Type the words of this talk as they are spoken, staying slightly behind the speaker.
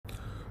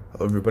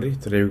Hello, everybody.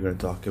 Today we're going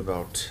to talk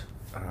about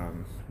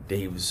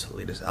Dave's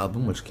latest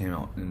album, which came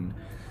out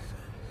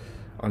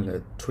on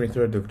the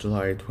 23rd of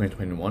July,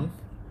 2021.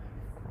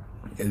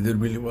 It did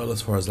really well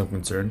as far as I'm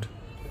concerned.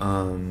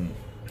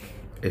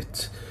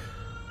 It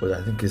was,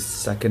 I think, his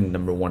second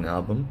number one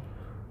album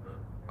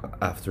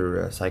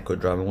after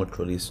Psychodrama, which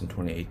released in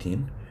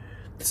 2018.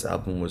 This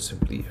album was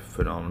simply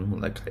phenomenal.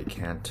 Like, I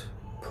can't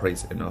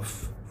praise it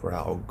enough for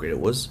how great it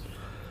was.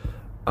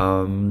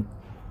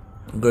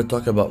 I'm going to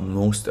talk about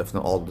most, if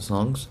not all, of the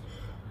songs.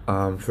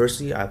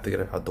 Firstly, I have to get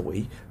it out the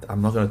way. I'm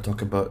not going to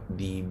talk about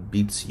the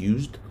beats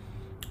used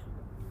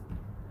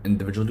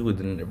individually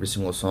within every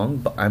single song,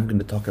 but I'm going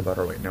to talk about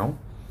it right now.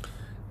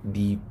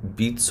 The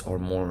beats are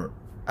more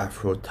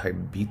Afro type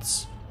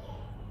beats.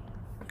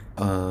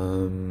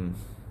 More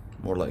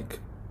like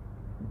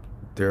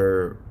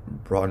they're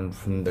brought in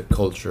from the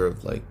culture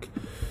of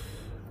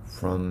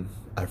from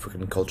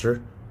African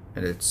culture,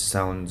 and it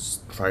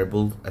sounds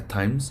tribal at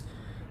times.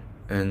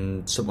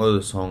 And some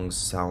other songs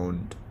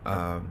sound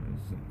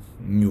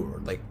newer,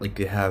 like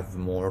they have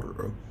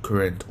more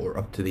current or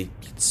up to date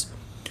beats.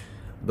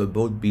 But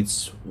both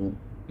beats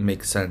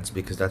make sense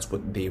because that's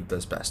what Dave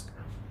does best.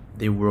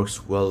 Dave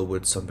works well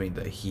with something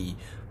that he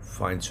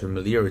finds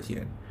familiarity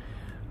in.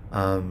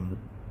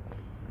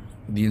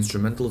 The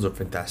instrumentals are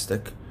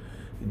fantastic.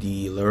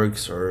 The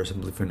lyrics are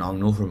simply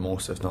phenomenal for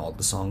most, if not all,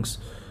 the songs.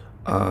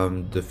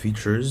 The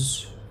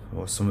features,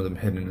 well, some of them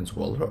hidden as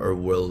well, are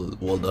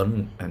well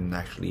done and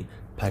actually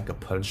pack a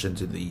punch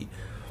into the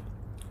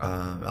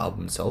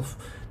album itself.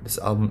 This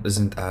album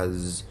isn't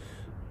as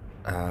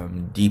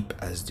deep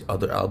as the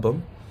other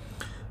album.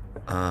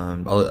 The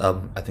other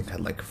album, I think,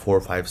 had like 4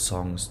 or 5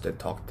 songs that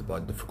talked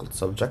about difficult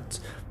subjects.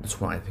 This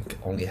one, I think,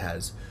 only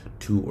has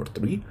 2 or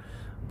 3,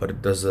 but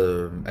it does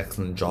an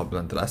excellent job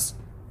nonetheless.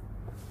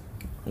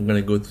 I'm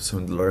gonna go through some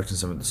of the lyrics and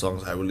some of the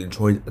songs I really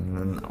enjoyed, and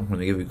then I'm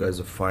gonna give you guys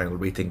a final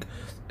rating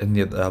in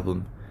the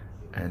album.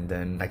 And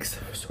then next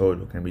episode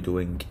we're gonna be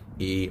doing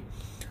the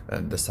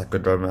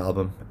Psychodrama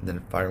album, and then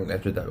finally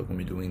after that we're gonna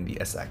be doing the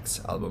SX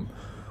album,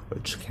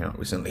 which came out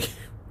recently.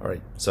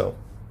 Alright, so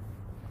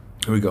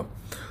here we go.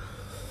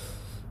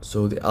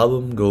 So the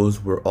album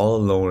goes, "We're all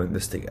alone in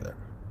this together."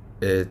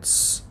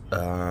 It's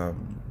the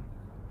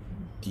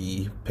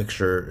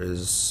picture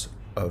is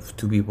of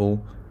 2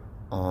 people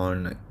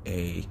on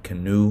a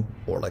canoe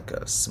or like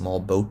a small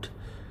boat,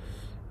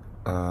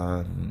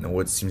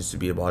 what seems to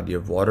be a body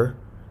of water,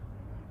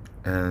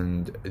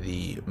 and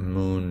the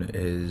moon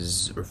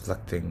is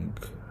reflecting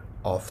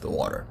off the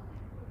water.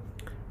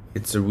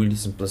 It's a really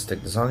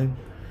simplistic design,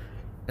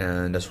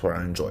 and that's what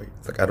I enjoy.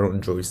 Like, I don't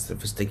enjoy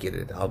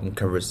sophisticated album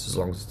covers as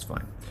long as it's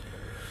fine.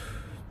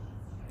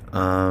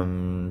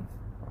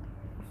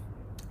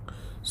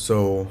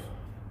 So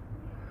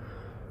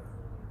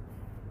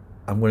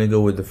I'm gonna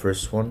go with the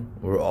first one,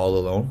 "We're All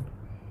Alone."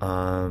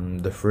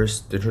 The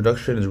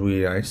introduction is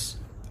really nice.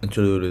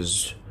 Interlude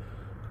is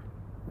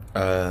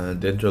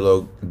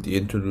the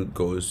interlude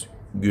goes,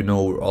 "We're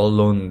all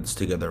alone in this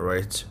together,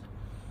 right?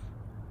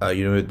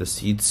 The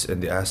seats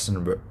and the ass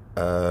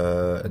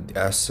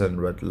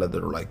and red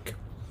leather like."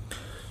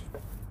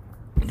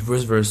 The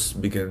first verse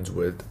begins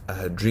with, "I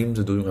had dreams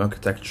of doing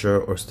architecture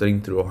or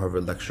studying through a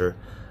Harvard lecture.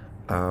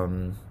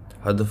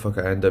 How the fuck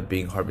I end up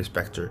being Harvey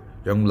Specter?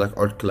 Young black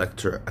art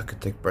collector, I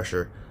could take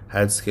pressure.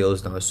 Had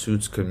skills, now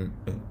suits that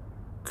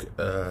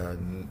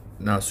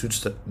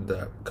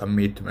come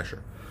made to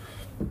measure.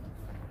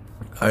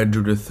 I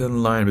drew the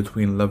thin line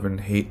between love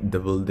and hate.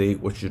 Double date,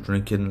 what you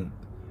drinking?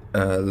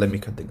 Let me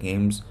cut the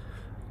games.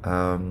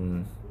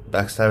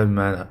 Backstabbing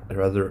man, I'd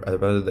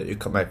rather that you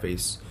cut my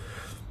face.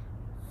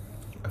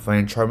 I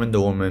find charming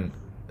the woman.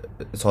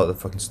 It's all the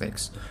fucking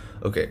snakes."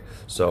 Okay,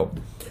 so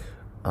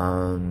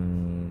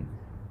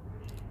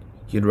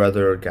he'd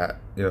rather get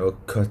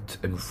cut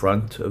in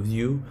front of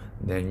you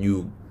than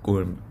you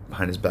going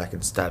behind his back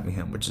and stabbing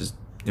him, which is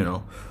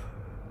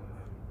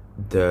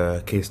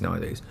the case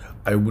nowadays.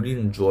 I really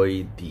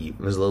enjoy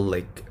there's a little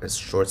a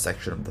short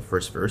section of the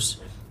first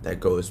verse that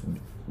goes,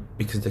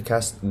 because the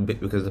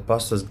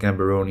pasta's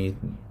Gambaroni,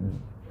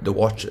 the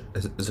watch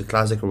is a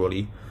classic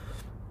Rolly.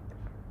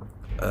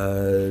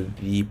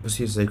 The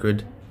pussy is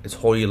sacred, it's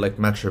holy like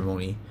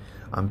matrimony.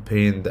 I'm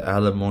paying the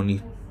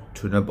alimony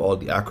to nub all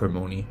the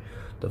acrimony.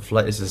 The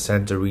flight is a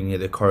Santorini,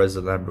 the car is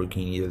a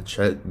Lamborghini,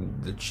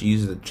 the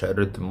cheese, the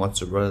cheddar, the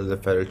mozzarella, the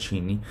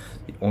fettuccine.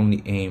 The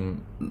only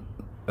aim,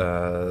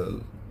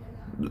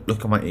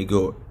 look at my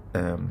ego,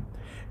 in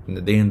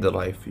the day in the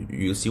life.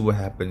 You'll see what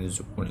happens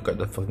when you got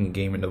the fucking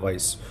game and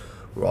device.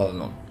 We're all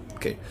alone."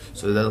 Okay,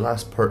 so the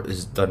last part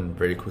is done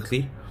very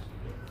quickly.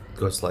 It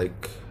goes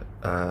like,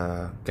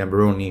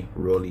 Gambaroni,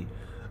 Rolly,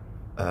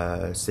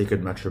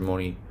 sacred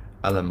matrimony,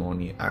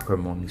 alimony,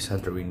 acrimony,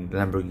 Santorini,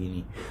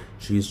 Lamborghini,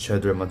 cheese,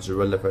 cheddar,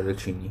 mozzarella,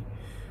 fettuccine.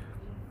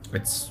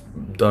 It's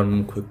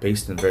done quick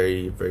paced and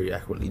very, very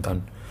accurately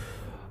done.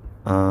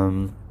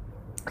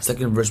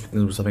 Second verse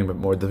begins with something a bit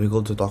more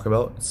difficult to talk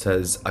about. It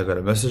says, "I got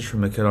a message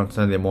from a kid on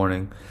Sunday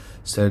morning.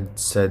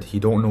 Said he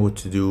don't know what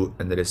to do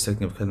and that he's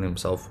thinking of killing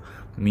himself.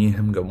 Me and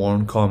him got more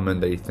in common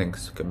than he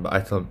thinks. But I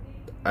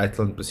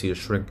tell him to see a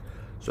shrink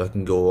so I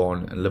can go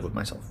on and live with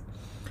myself.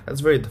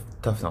 That's very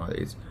tough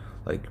nowadays.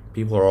 Like,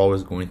 people are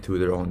always going through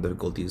their own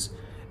difficulties,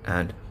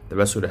 and the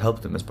best way to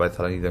help them is by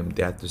telling them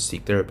they have to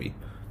seek therapy.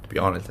 To be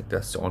honest, like,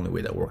 that's the only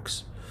way that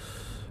works.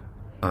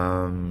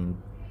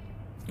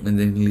 And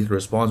then he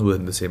responds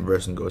within the same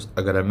verse and goes,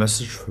 I got a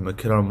message from a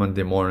kid on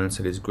Monday morning,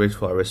 said he's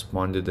grateful I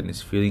responded and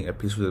he's feeling at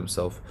peace with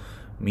himself.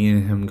 Me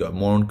and him got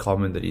more in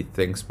common than he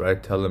thinks, but I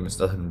tell him it's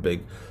nothing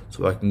big,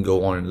 so I can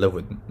go on and live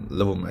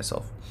with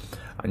myself.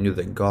 I knew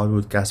that God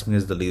would cast me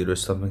as the leader,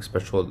 something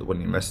special,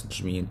 when he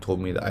messaged me and told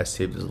me that I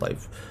saved his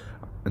life.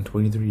 In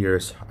 23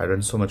 years, I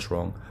done so much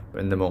wrong,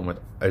 but in the moment,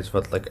 I just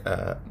felt like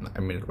I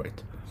made it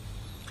right.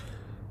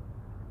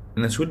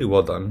 And it's really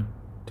well done,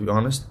 to be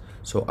honest.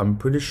 So I'm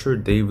pretty sure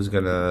Dave was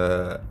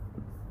gonna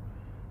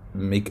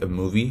make a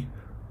movie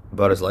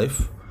about his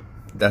life.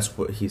 That's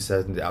what he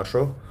said in the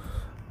outro.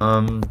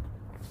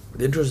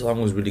 The intro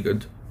song was really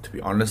good, to be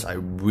honest. I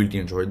really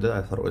enjoyed it.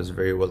 I thought it was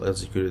very well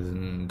executed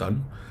and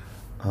done.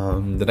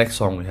 The next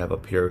song we have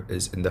up here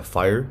is In the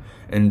Fire,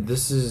 and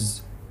this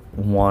is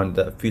one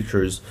that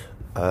features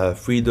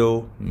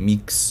Fredo,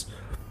 Meeks,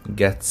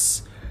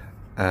 Gets,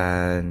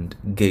 and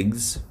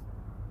Gigs.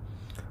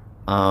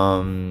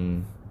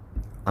 I'm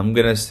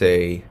gonna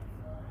say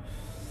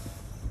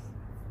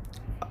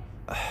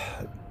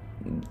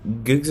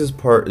Giggs's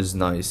part is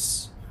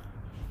nice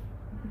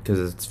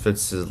because it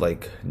fits his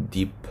like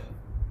deep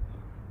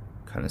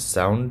kind of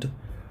sound.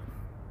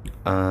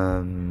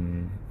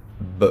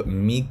 But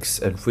Meeks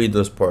and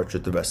Fredo's parts are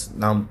the best.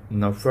 Now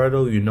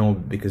Fredo, you know,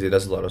 because he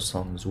does a lot of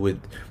songs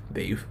with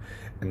Dave,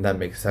 and that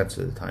makes sense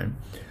at the time.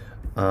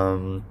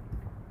 And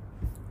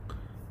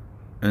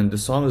the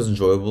song is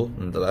enjoyable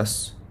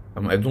nonetheless.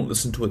 I don't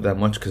listen to it that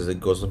much because it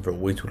goes on for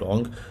way too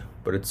long,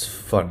 but it's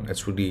fun.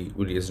 It's really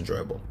is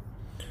enjoyable.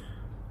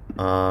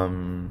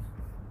 Then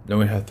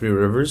we have Three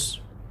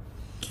Rivers,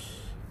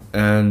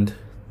 and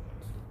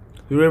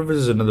Three Rivers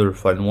is another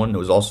fun one. It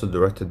was also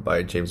directed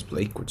by James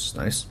Blake, which is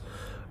nice.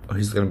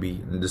 He's gonna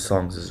be in the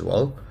songs as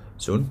well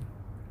soon.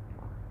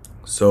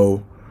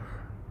 So,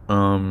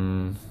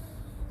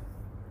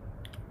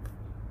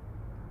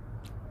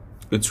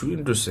 it's really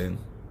interesting.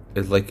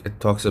 It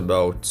talks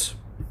about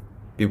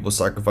people's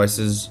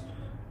sacrifices,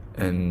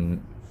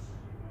 and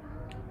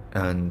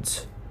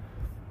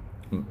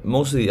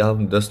most of the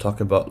album does talk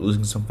about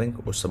losing something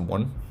or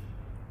someone.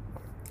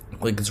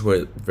 Like, it's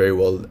very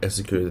well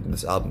executed in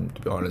this album,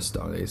 to be honest,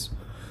 nowadays.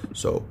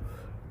 So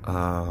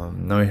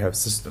now we have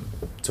System.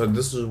 So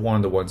this is one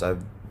of the ones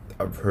I've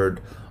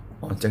heard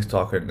on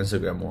TikTok and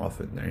Instagram more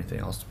often than anything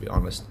else, to be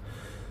honest.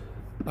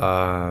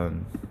 But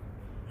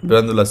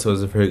nonetheless, it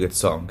was a very good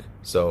song.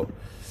 So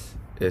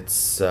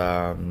it's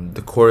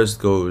the chorus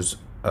goes,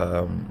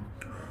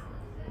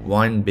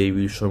 wine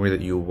baby, show me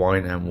that you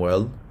wine am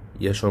well.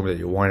 Yeah, show me that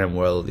you wine am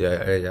well.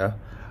 Yeah.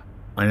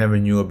 I never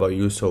knew about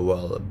you so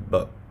well,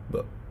 but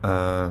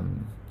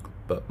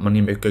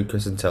money make good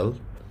kiss and tell.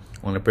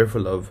 Only pray for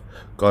love,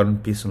 God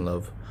and peace and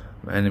love.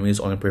 My enemies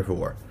only pray for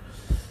war.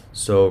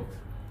 So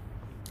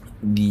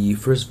the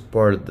first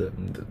part of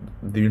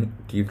the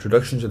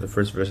introduction to the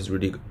first verse is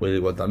really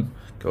well done.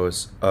 It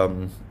goes,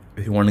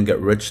 if you want to get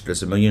rich,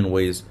 there's a million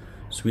ways.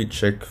 Sweet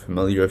chick,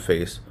 familiar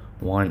face.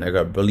 Wine, I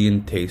got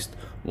brilliant taste.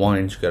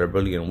 Wine, she got a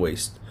brilliant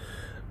waist.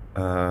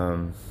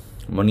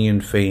 Money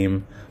and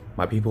fame.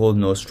 My people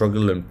know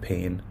struggle and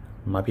pain.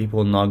 My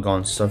people not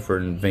gone suffer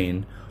in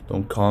vain.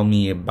 Don't call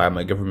me by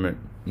my government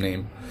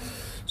name.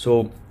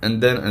 So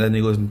and then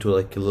he goes into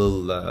like a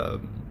little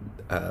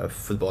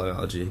football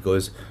analogy. He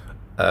goes,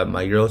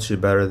 my girl, she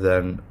better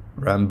than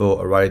Rambo,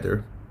 a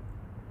rider.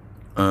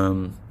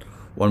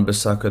 One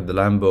Bissaka, the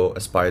Lambo, a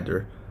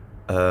spider.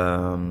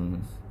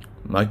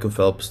 Michael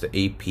Phelps, the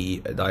AP,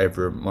 a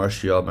diver.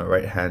 Martial, my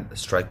right hand, a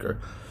striker.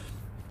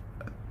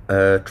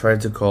 Tried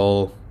to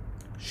call,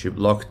 she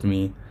blocked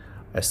me.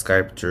 I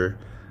Skyped her.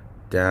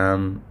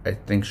 Damn, I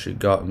think she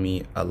got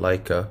me. I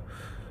like her.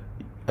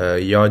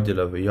 Yard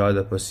love,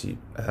 yard pussy.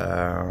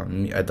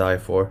 Me, I die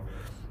for.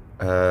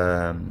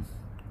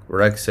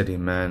 Rec City,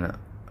 man.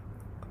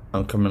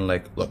 I'm coming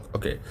like, look,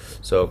 okay.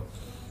 So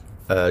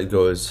it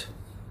goes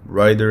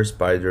rider,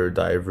 spider,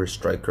 diver,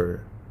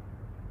 striker,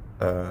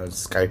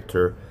 Skyped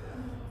her,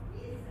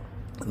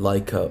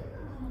 like her,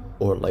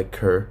 or like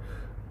her.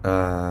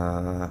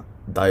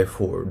 Die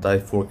for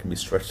can be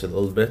stretched a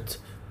little bit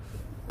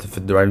to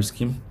fit the rhyme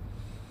scheme.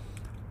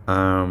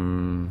 Yeah,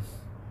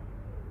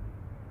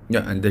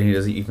 and then he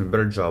does an even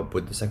better job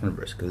with the second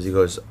verse, because he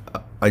goes,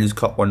 I just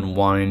caught one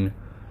wine.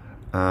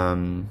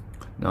 Now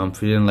I'm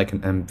feeling like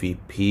an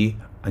MVP.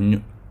 I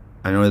know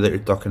that you're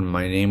talking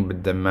my name,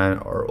 but the man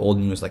are old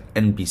news like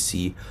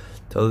NBC.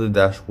 Tell the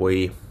dash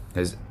way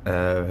his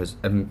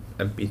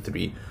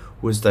MP3.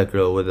 Who is that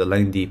girl with the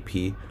line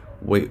DP?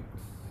 Wait,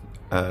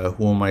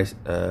 who am I?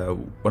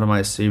 What am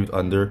I saved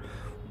under?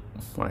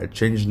 When I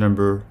change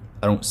number,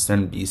 I don't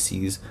send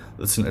BCs.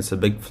 Listen, it's a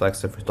big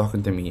flex if you're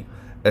talking to me.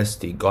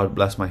 ST, God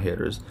bless my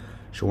haters.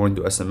 She won't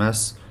do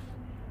SMS.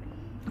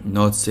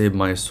 Not save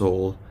my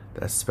soul.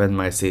 that spend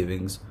my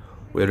savings.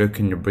 Waiter,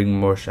 can you bring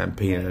more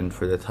champagne? And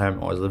for the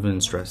time I was living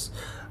in stress,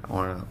 I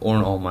wanna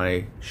own all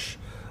my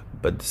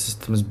but the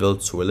system is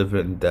built so we live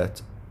in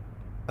debt.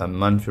 A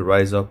month you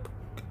rise up,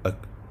 a,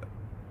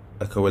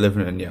 we're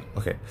living in, yeah,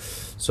 okay.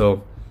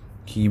 So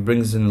he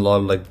brings in a lot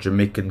of like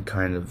Jamaican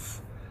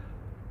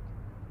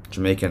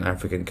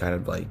African kind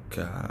of like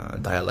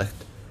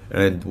dialect,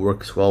 and it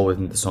works well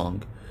within the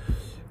song.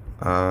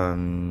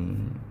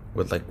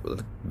 With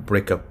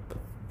break up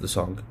the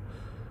song.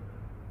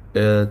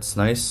 It's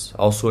nice. I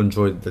also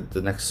enjoyed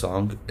the next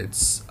song.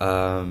 It's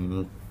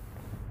called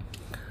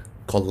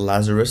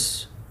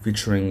Lazarus,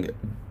 featuring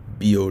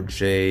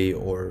BOJ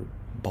or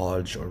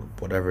Bodge or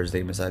whatever his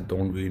name is. I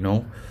don't really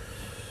know.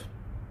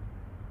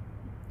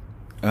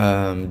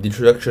 The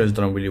introduction is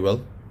done really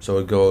well. So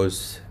it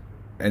goes,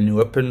 any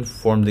weapon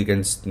formed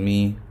against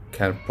me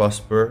can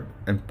prosper.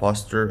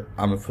 Imposter,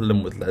 I'ma fill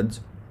them with lead.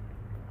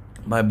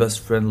 My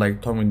best friend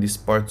like Tommy Di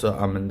Sparta,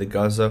 I'm in the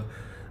Gaza.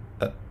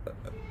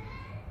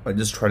 I'm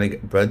just trying to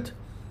get bread.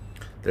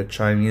 The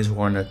Chinese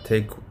wanna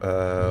take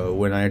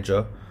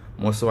Winija.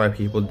 Most of my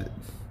people,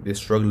 they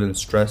struggle in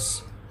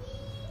stress.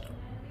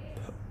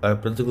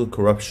 Political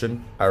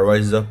corruption, I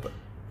rise up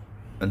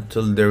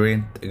until there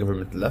ain't a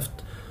government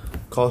left.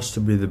 Cost to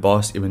be the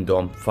boss even though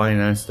I'm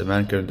financed, the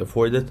man can't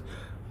afford it.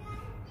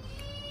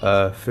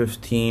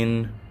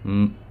 15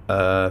 mommy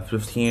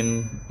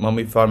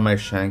found my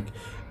shank,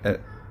 and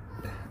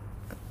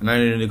I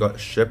nearly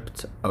got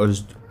shipped. I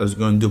was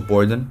going to do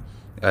Borden.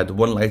 I had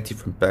one lighty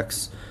from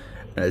Bex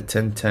and a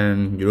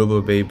 1010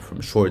 Yoruba babe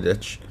from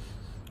Shoreditch.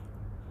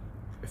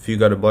 If you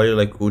got a body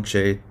like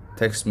Uche,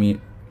 text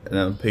me and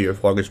I'll pay your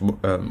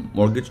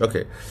mortgage.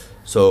 Okay,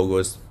 so it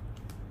goes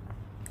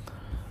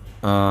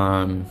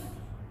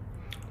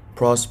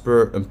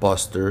prosper,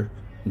 imposter,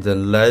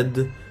 then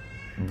lead,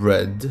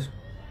 bread,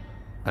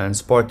 and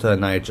Sparta,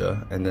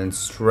 Niger, and then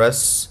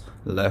stress,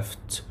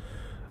 left,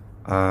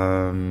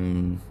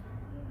 and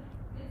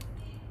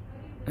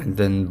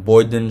then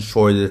Borden,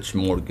 Shoreditch,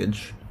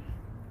 mortgage.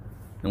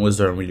 And was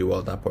done really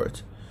well, that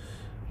part.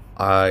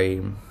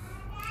 I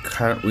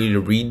can't really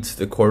read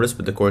the chorus,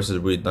 but the chorus is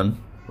really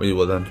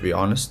well done, to be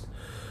honest.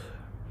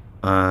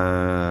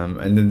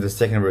 And then the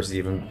second verse is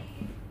even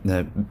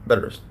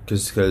better,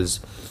 because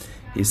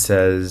he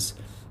says,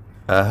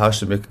 how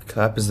should make a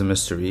clap is the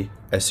mystery.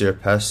 I see your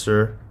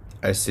pastor,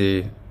 I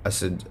said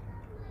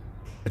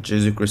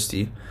Jesus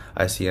Christi.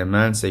 I see a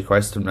man say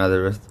Christ of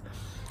Nazareth.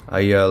 I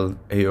yell,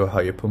 ayo,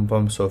 how you pum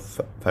pum so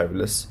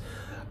fabulous.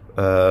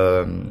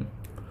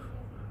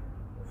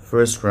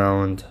 First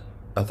round,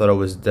 I thought I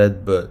was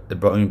dead, but it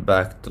brought me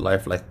back to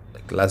life like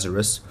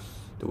Lazarus.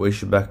 The way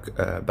she back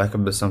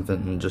up to something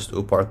and just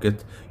park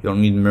it. You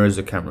don't need mirrors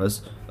or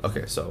cameras.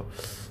 Okay, so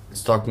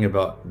it's talking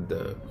about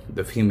the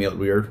female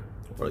rear,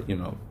 or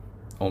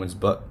woman's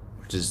butt,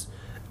 which is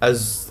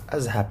as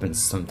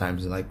happens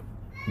sometimes in like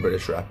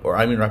British rap, or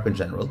I mean rap in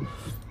general.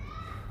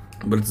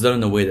 But it's done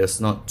in a way that's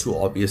not too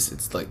obvious.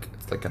 It's like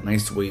a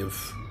nice way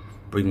of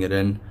bringing it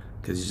in,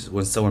 because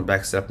when someone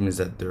backs up, means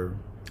that they're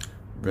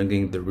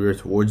bringing the rear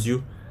towards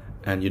you,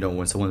 and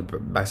when someone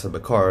backs up a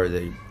car,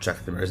 they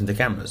check the mirrors and the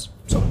cameras.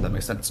 So that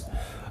makes sense.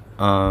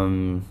 I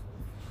mean,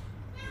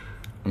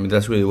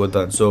 that's really well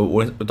done. So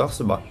when it talks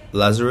about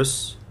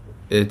Lazarus,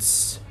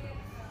 it's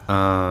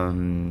a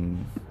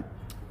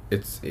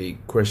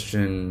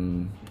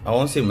Christian, I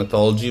won't say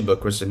mythology, but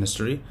Christian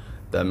history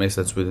that makes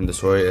sense within the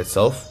story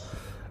itself.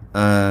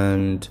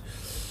 And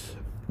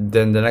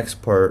then the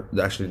next part,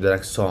 actually the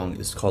next song,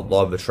 is called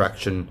Law of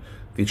Attraction,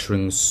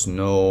 featuring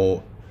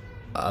Snow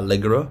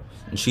Allegra,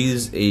 and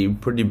she's a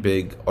pretty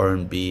big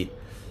R&B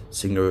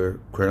singer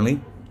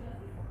currently.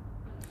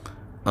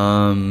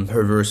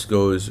 Her verse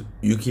goes,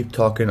 you keep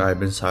talking,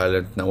 I've been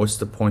silent, now what's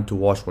the point to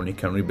watch when you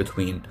can't read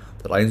between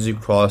the lines you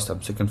crossed?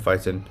 I'm sick and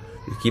fighting,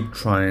 you keep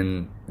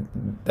trying,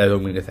 that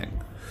don't mean a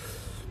thing.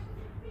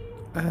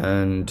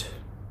 And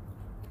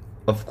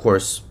of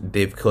course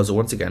Dave kills it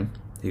once again.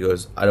 He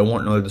goes, I don't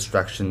want no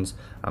distractions,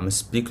 I'ma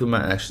speak with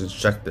my actions,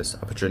 check this,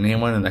 I put your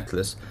name on a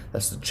necklace,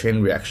 that's the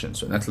chain reaction.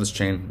 So necklace,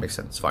 chain, makes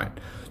sense, fine.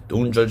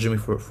 Don't judge me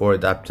for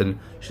adapting,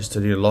 she's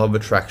studying law of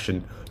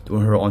attraction,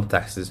 doing her own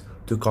taxes,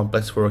 too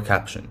complex for a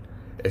caption.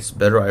 It's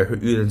better I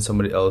hurt you than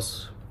somebody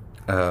else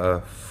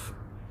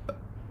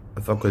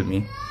fuck with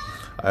me.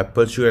 I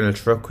put you in a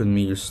truck with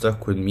me, you're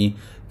stuck with me,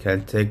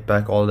 can't take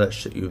back all that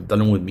shit you've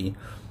done with me.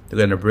 You're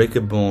gonna break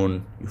a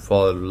bone, you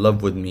fall in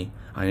love with me.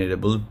 I need a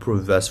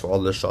bulletproof vest for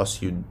all the shots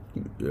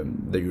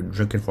that you're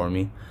drinking for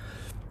me.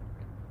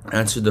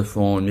 Answer the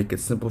phone, make it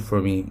simple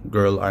for me,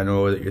 girl. I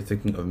know that you're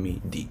thinking of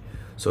me. D.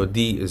 So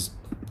D is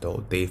the whole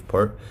Dave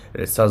part,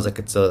 and it sounds like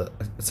it's a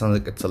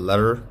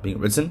letter being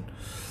written.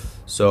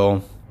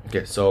 So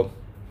okay, so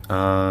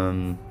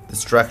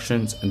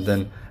distractions, and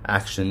then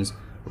actions,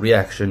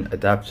 reaction,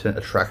 adaptation,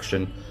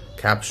 attraction,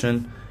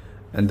 caption,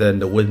 and then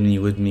the with me,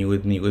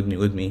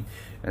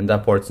 and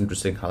that part's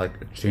interesting how like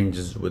it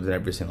changes within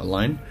every single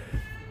line.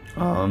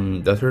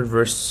 The third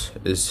verse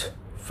is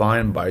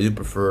fine, but I do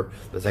prefer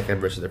the second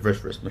verse to the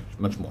first verse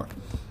much more.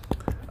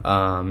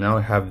 Now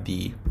I have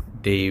the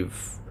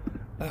Dave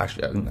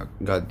Actually, I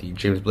got the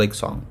James Blake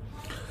song.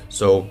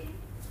 So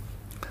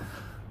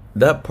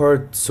that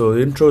part, so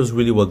the intro is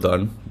really well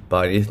done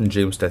by Nathan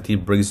James, that he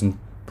brings the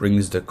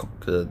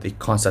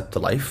concept to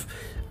life.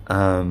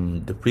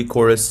 The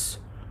pre-chorus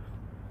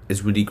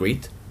is really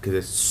great because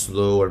it's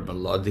slow and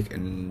melodic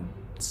and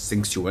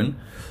sinks you in.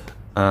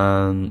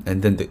 And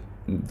then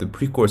the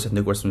pre-chorus and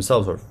the chorus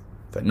themselves are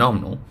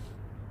phenomenal.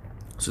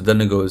 So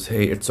then it goes,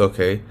 hey, it's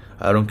okay.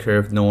 I don't care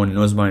if no one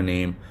knows my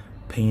name.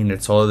 Pain,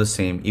 it's all the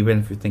same, even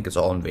if you think it's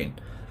all in vain.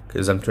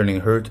 Because I'm turning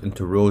hurt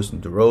into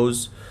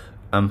rose.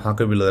 How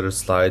could we let it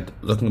slide?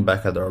 Looking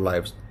back at our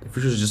lives, the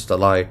future's just a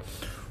lie.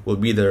 We'll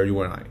be there,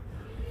 you and I.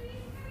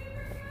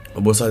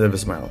 On both sides of a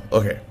smile.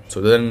 Okay,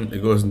 so then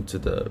it goes into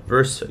the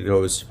verse. It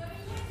goes,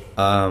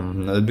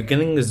 the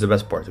beginning is the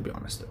best part, to be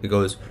honest. It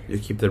goes, you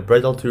keep the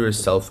bread all to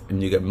yourself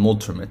and you get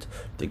mold from it.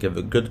 You give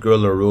a good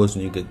girl a rose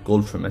and you get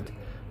gold from it.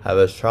 Have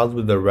a child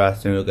with a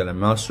rat and you'll get a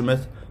mouse from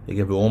it. You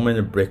give a woman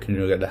a brick and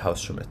you'll get a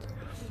house from it.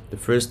 The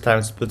first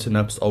time splitting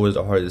up is always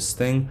the hardest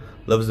thing.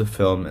 Loves the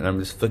film and I'm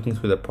just flicking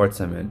through the parts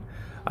I'm in.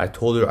 I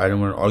told her I don't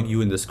want to argue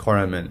in this car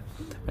I'm in.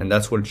 And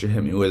that's when she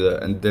hit me with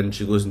it. And then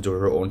she goes into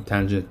her own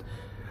tangent.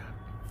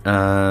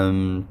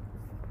 And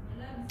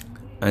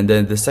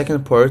then the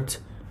second part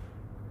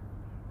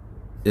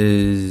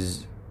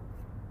is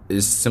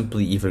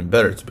simply even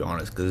better, to be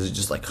honest, because it's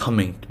just like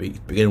humming to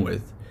begin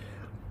with.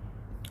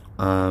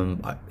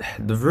 The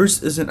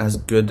verse isn't as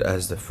good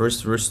as the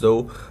first verse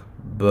though,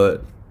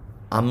 but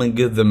I'm gonna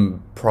give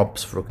them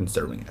props for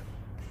considering it.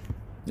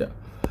 Yeah.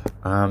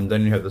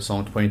 Then you have the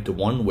song 20 to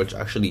 1, which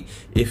actually,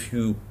 if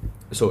you're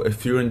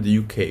in the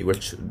UK,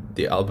 which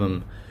the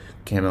album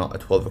came out at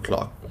 12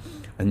 o'clock,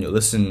 and you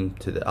listen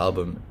to the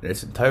album in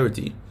its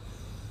entirety,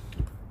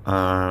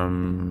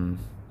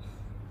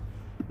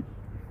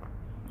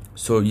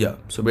 so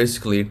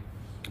basically,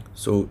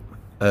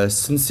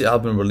 since the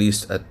album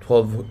released at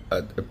 12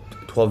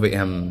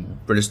 a.m.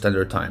 British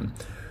Standard Time,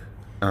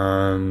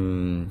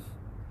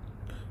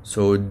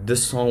 so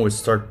this song would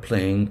start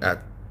playing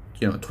at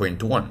 20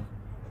 to 1,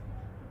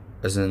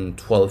 as in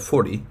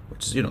 12:40,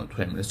 which is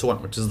 20 minutes to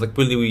 1, which is like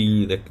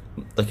really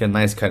like a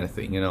nice kind of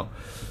thing,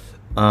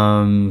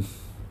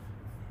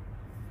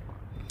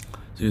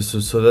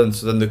 So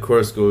then the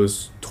chorus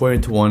goes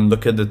 20 to 1.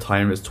 Look at the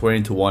time, it's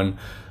 20 to 1.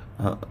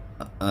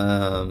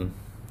 I'm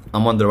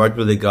on the right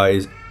with the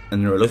guys,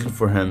 and they're looking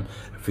for him.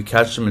 If we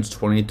catch him, it's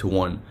 20 to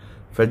 1.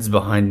 Fred's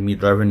behind me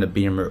driving the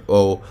Beamer.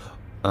 Oh,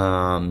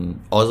 all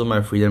of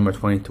my freedom are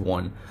 20 to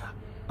 1.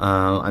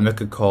 I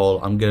make a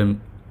call. I'm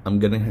getting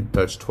in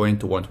touch. 20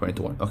 to 1. 20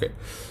 to 1. Okay,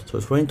 so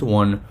 20 to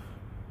 1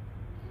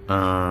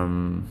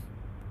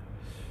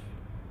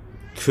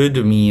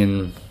 could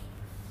mean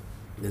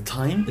the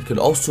time. It could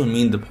also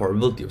mean the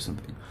probability of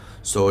something.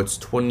 So it's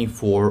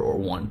 24 or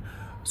 1.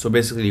 So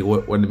basically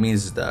what it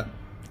means is that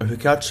if you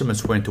catch them,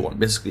 it's 20 to 1.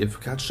 Basically, if you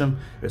catch them,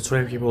 it's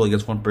 20 people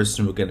against one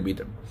person, we're gonna beat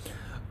them.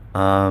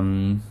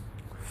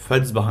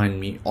 Feds behind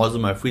me, odds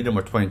of my freedom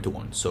are 20 to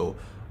 1. So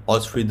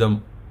odds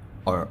freedom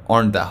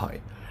aren't that high.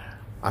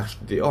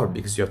 Actually they are,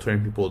 because you have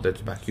 20 people there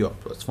to back you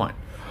up, so that's fine.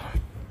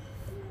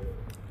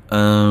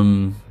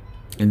 And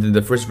then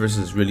the first verse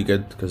is really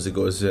good because it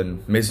goes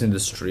in, Mason in the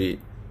street,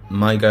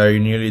 my guy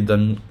nearly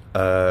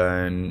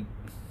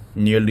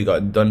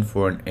got done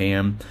for an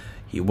AM.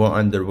 He went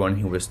on the run,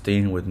 he was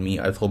staying with me.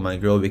 I told my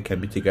girl we can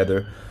be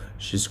together.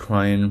 She's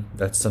crying.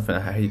 That's something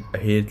I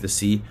hated to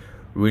see.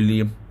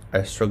 Really,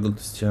 I struggled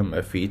to stay on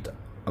my feet.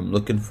 I'm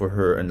looking for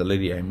her and the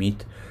lady I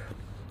meet.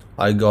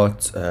 I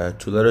got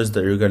 2 letters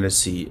that you're gonna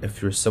see.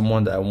 If you're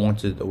someone that I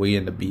wanted away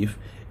in the beef,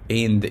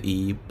 A and the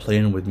E,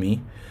 playing with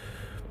me.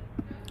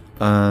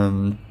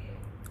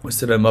 We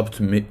set him up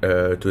to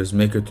his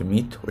maker to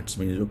meet, which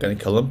means we're gonna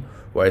kill him.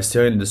 While I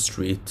stare in the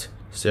street,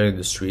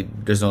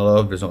 there's no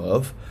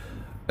love.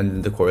 And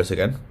then the chorus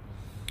again.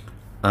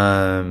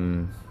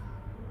 And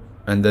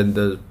then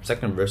the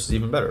second verse is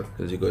even better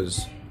because it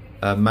goes,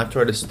 man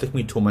tried to stick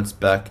me 2 months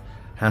back,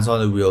 hands on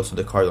the wheel so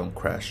the car don't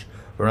crash.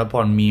 Run up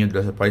on me and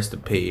there's a price to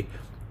pay.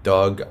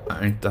 Dog,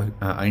 I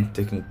ain't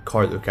taking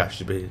car or cash.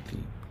 You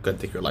basically gonna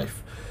take your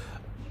life.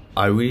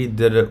 I really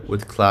did it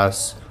with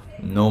class,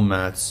 no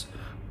maths.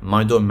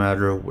 Mine don't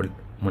matter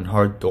when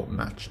heart don't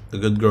match. A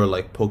good girl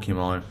like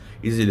Pokemon,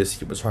 easy to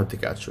see but it's hard to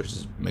catch, which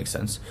makes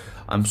sense.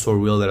 I'm so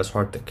real that it's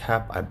hard to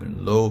cap. I've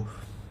been low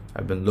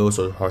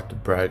so it's hard to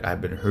brag.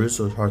 I've been hurt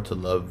so it's hard to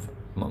love.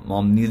 My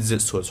mom needs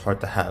it so it's hard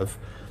to have.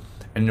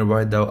 And you're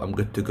right out, I'm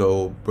good to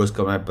go. Bro's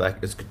got my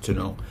back, it's good to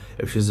know.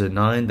 If she's a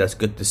 9, that's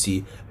good to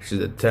see. If she's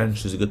a 10,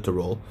 she's good to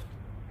roll.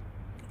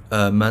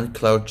 Man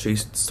cloud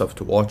chased, stuff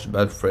to watch.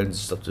 Bad friends,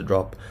 stuff to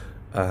drop.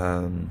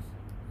 Enough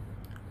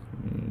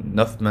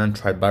man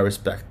tried by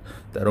respect.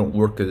 That don't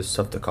work, is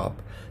stuff to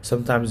cop.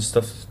 Sometimes it's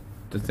stuff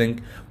to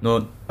think.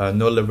 No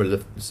liver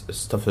lift, it's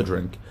stuff to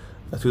drink.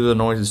 Through the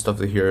noise, it's stuff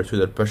to hear. Through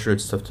the pressure,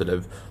 it's stuff to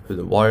live. Through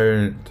the wire,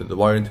 into the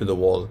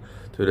wall.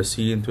 Through the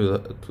sea, into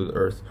the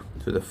earth.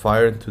 Through the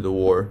fire, into the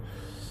war.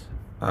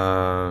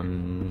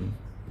 Through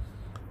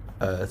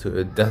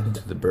the death,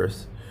 into the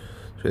birth.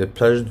 through the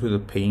pleasure and through the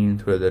pain,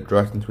 through the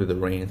dark and through the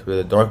rain, through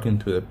the dark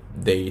and through the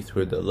day,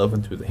 through the love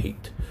and through the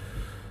hate.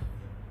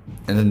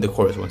 And then the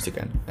chorus once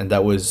again. And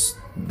this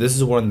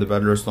is one of the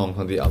better songs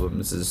on the album.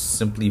 This is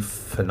simply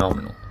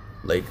phenomenal.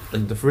 Like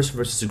the first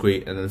verse is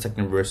great, and then the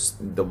second verse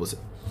doubles it.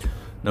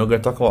 Now we're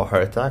gonna talk about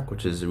Heart Attack,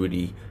 which is a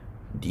really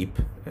deep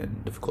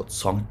and difficult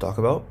song to talk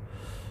about.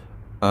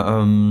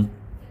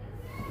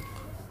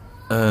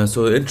 So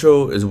the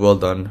intro is well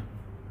done.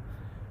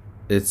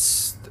 It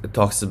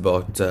talks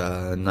about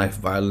knife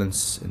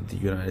violence in the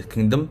United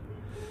Kingdom,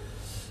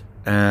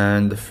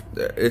 and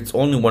it's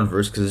only one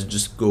verse because it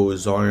just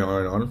goes on and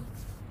on and on.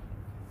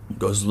 It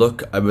goes,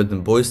 look, I bet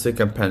them boys think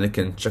I'm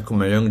panicking. Check what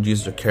my young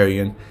G's are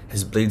carrying.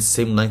 His blade's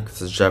same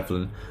length as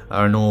javelin.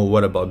 I don't know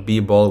what about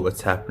B-ball,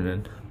 what's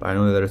happening, but I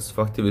know that it's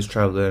fucked if he's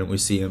traveling and we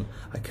see him.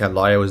 I can't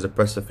lie, I was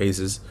depressed of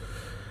faces.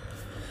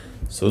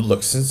 So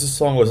look, since this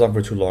song was on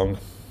for too long,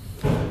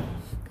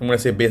 I'm gonna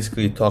say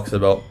basically it talks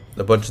about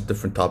a bunch of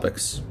different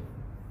topics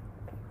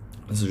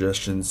and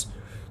suggestions.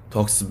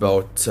 Talks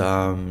about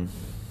the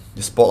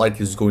spotlight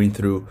he's going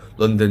through,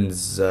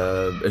 London's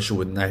issue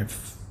with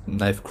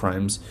knife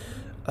crimes,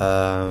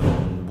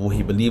 what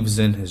he believes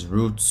in, his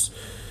roots,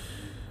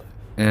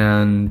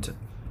 and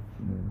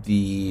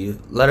the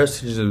latter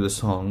stages of the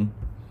song.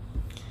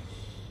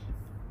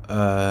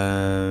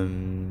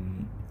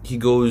 He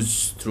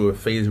goes through a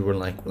phase where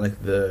like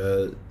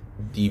the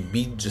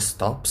beat just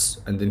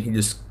stops, and then he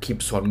just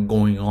keeps on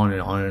going on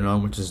and on and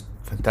on, which is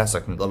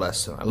fantastic. And the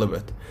last song, I love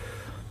it.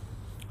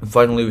 And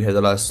finally, we had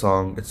the last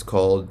song. It's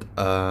called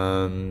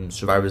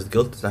Survivor's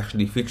Guilt. It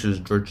actually features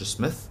Georgia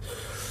Smith.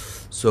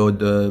 So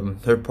the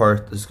third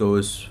part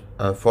goes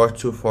far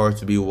too far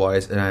to be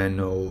wise, and I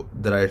know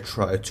that I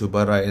try to,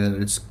 but and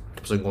then it just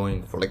keeps on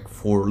going for like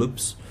 4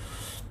 loops.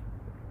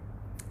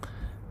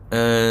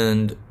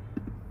 And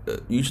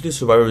usually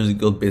Survivor's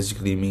Guilt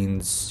basically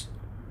means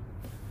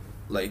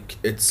like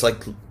it's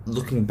like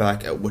looking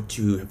back at what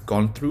you have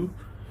gone through,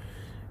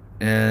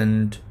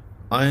 and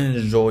I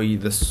enjoy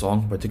this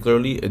song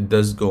particularly. It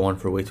does go on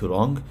for way too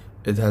long.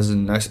 It has a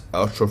nice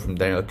outro from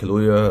Daniel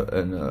Kaluuya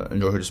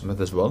and Georgia Smith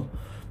as well,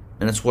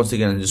 and it's once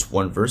again just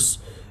one verse.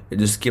 It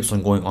just keeps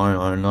on going on and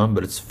on and on,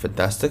 but it's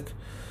fantastic.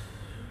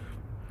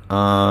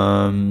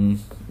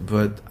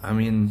 But I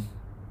mean,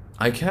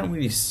 I can't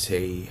really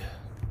say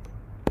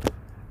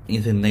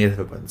anything negative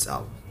about this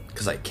album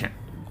because I can't.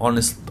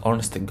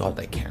 Honest to God,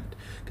 I can't.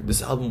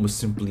 This album was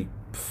simply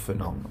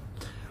phenomenal,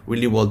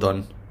 really well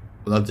done,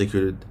 well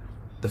executed.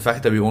 The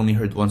fact that we only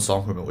heard one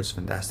song from it was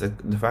fantastic.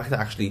 The fact that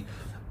actually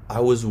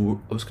I was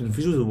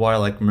confused with why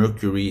like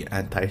Mercury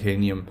and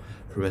Titanium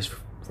from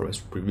his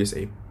previous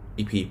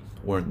EP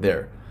weren't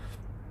there,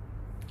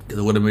 because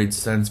it would have made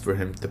sense for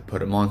him to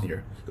put them on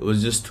here. It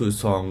was just 2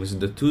 songs.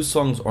 The 2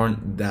 songs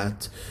aren't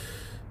that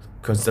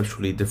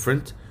conceptually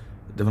different.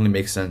 It definitely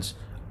makes sense.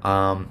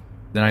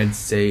 Then I'd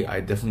say I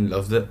definitely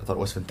loved it. I thought it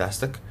was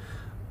fantastic.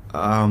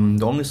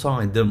 The only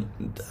song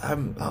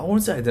I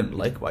won't say I didn't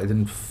like, but I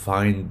didn't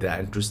find that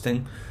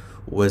interesting,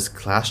 was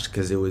Clash,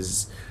 because it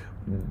was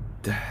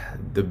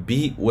the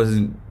beat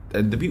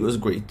was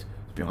great, to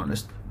be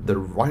honest. The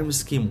rhyme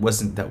scheme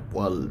wasn't that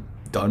well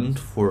done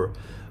for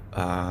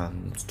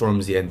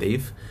Stormzy and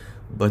Dave,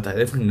 but I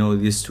definitely know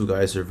these 2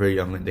 guys are very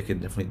young and they can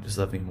definitely do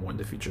something more in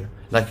the future.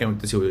 I can't wait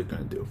to see what they're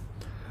gonna do.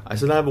 I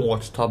still haven't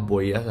watched Top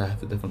Boy yet. I have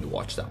to definitely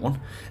watch that one,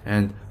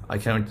 and I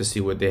can't wait to see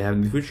what they have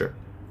in the future.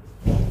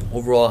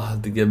 Overall, I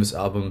have to give this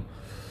album,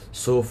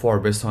 so far,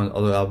 based on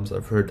other albums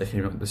I've heard that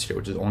came out this year,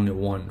 which is only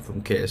one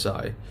from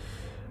KSI.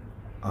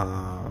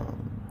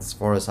 As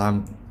far as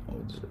there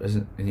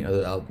isn't any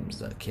other albums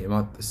that came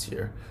out this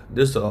year.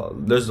 There's a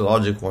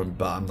Logic one,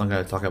 but I'm not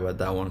gonna talk about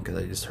that one because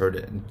I just heard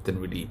it and it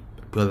didn't really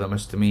appeal that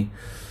much to me.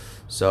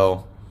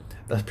 So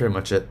that's pretty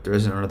much it. There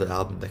isn't another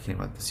album that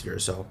came out this year,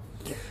 so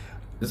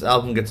this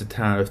album gets a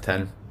 10 out of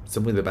 10.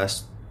 Simply the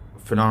best.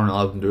 Phenomenal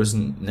album. There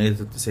isn't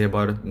negative to say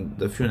about it.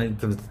 The few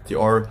negatives that there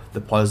are,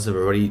 the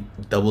positive already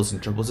doubles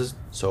and triples it.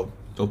 So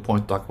no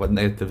point talking about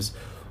negatives.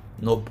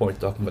 No point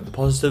talking about the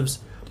positives.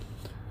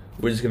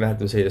 We're just gonna have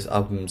to say this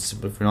album is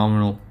simply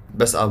phenomenal.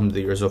 Best album of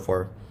the year so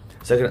far.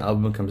 Second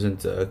album comes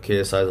into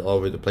KSI's all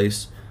over the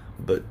place,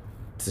 but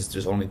since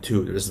there's only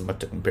 2, there isn't much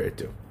to compare it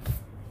to.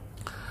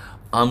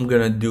 I'm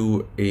gonna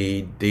do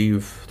a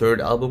Dave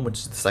third album, which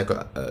is the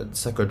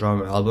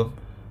psychodrama album,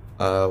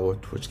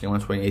 which came out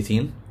in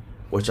 2018,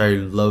 which I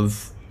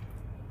love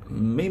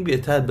maybe a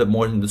tad bit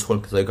more than this one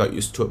because I got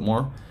used to it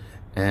more.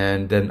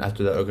 And then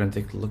after that, we're gonna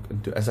take a look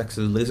into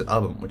SX's latest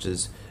album, which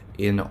is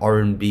an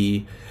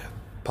R&B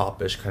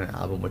popish kind of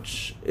album,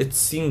 which it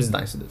seems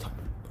nice at the time.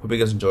 Hope you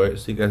guys enjoy it.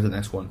 See you guys in the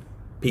next one.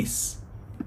 Peace.